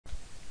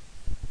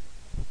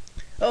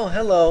Oh,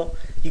 hello.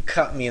 You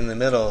caught me in the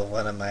middle of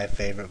one of my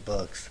favorite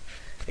books,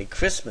 A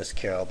Christmas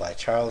Carol by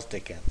Charles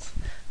Dickens.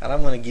 And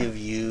I'm going to give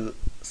you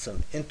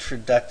some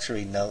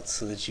introductory notes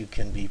so that you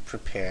can be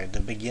prepared to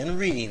begin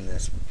reading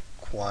this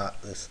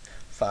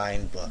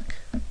fine book.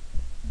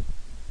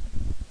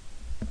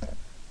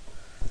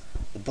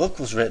 The book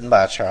was written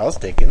by Charles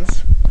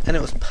Dickens, and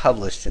it was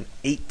published in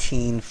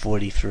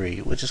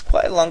 1843, which is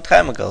quite a long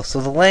time ago,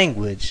 so the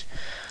language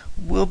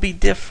will be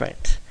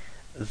different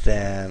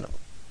than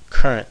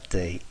current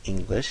day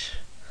English.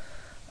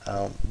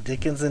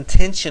 Dickens'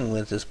 intention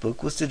with this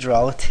book was to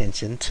draw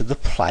attention to the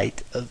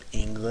plight of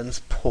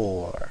England's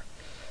poor.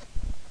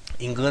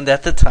 England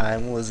at the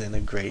time was in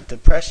a Great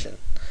Depression.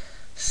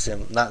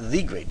 Not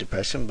the Great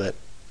Depression, but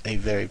a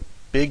very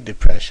big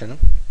depression.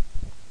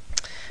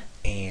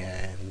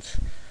 And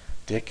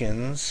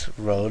Dickens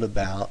wrote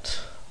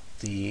about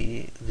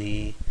the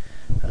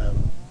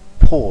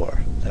poor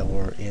that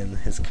were in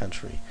his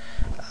country.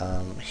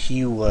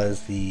 He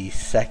was the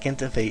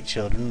second of 8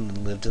 children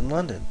and lived in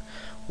London.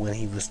 When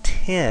he was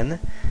 10,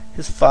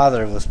 his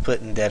father was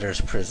put in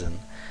debtor's prison.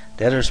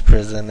 Debtor's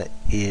prison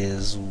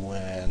is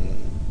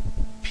when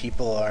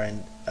people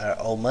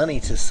owe money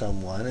to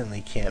someone and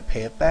they can't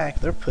pay it back.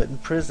 They're put in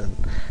prison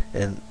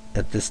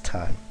at this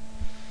time.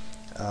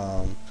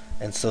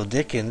 And so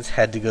Dickens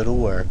had to go to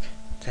work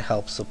to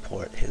help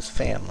support his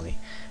family.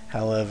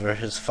 However,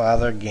 his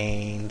father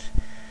gained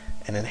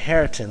an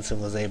inheritance and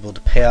was able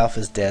to pay off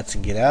his debts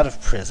and get out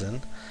of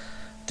prison.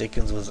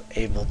 Dickens was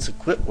able to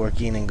quit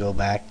working and go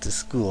back to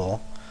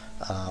school,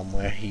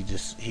 where he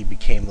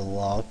became a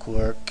law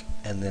clerk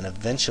and then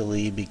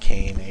eventually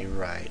became a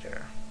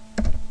writer.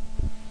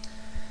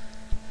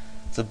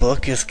 The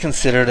book is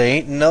considered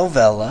a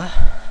novella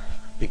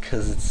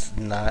because it's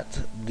not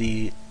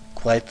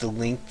quite the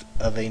length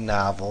of a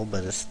novel,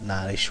 but it's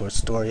not a short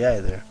story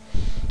either.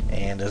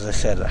 And as I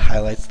said, it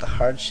highlights the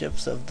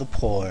hardships of the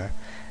poor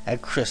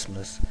at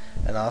Christmas,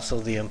 and also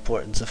the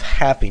importance of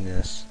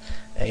happiness,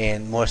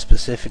 and more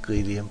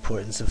specifically the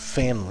importance of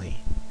family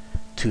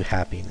to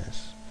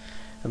happiness.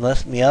 And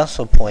let me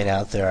also point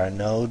out there are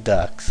no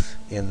ducks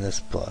in this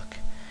book.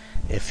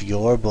 If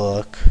your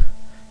book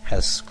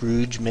has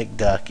Scrooge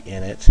McDuck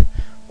in it,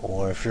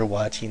 or if you're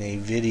watching a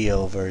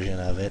video version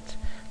of it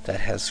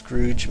that has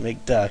Scrooge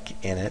McDuck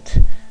in it,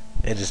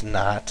 it is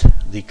not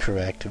the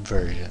correct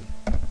version.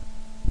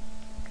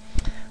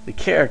 The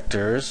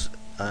characters,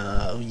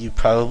 you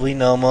probably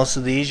know most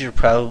of these. You're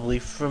probably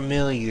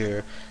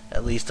familiar,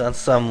 at least on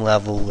some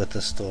level, with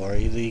the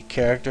story. The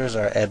characters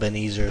are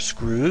Ebenezer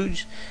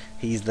Scrooge.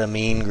 He's the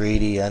mean,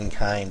 greedy,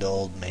 unkind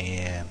old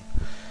man.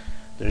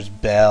 There's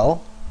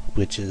Belle,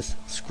 which is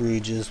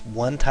Scrooge's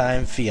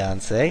one-time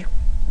fiancé.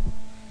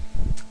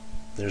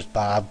 There's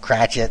Bob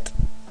Cratchit,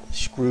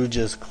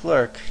 Scrooge's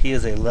clerk. He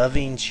is a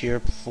loving,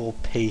 cheerful,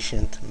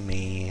 patient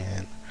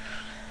man.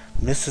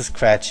 Mrs.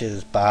 Cratchit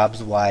is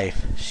Bob's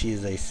wife. She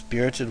is a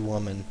spirited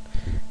woman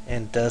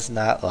and does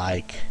not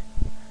like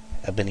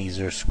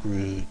Ebenezer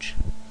Scrooge.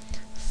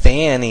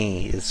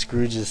 Fanny is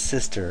Scrooge's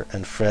sister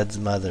and Fred's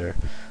mother.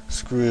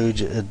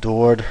 Scrooge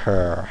adored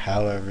her,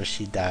 however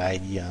she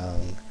died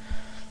young.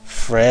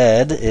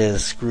 Fred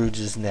is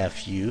Scrooge's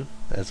nephew,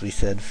 as we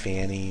said,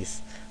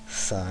 Fanny's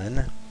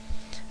son,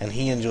 and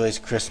he enjoys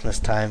Christmas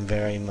time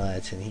very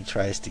much, and he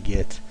tries to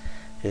get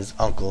his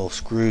Uncle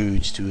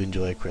Scrooge to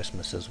enjoy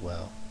Christmas as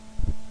well.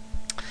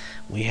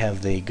 We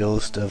have the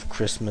ghost of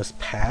Christmas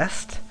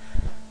past,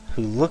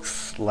 who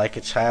looks like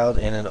a child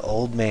and an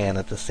old man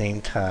at the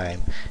same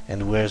time,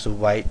 and wears a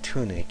white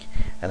tunic,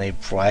 and a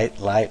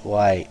bright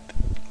light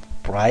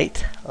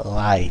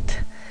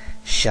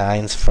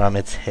shines from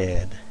its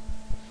head.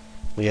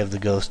 We have the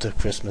ghost of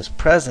Christmas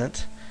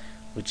present,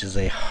 which is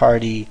a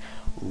hardy,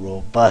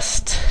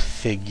 robust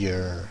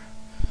figure.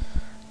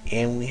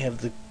 And we have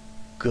the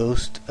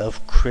ghost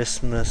of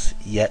Christmas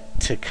yet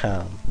to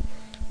come,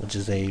 which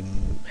has a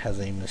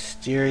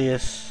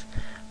mysterious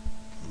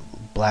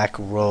black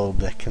robe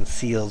that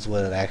conceals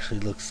what it actually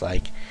looks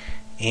like,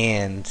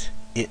 and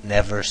it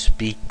never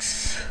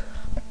speaks.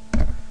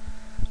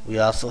 We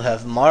also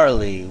have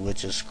Marley,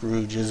 which is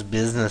Scrooge's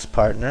business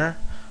partner,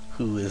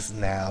 who is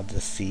now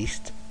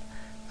deceased,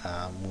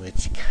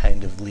 which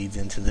kind of leads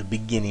into the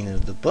beginning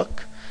of the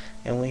book.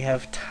 And we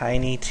have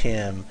Tiny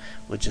Tim,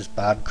 which is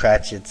Bob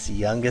Cratchit's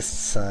youngest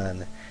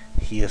son.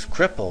 He is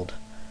crippled,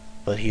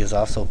 but he is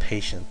also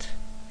patient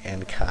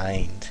and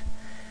kind.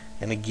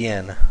 And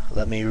again,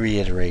 let me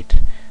reiterate,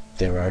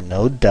 there are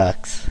no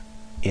ducks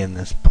in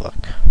this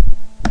book.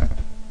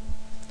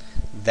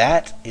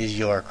 That is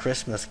your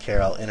Christmas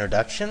Carol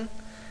introduction.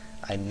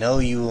 I know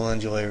you will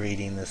enjoy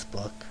reading this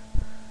book,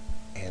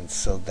 and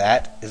so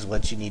that is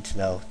what you need to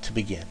know to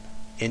begin.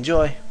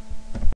 Enjoy!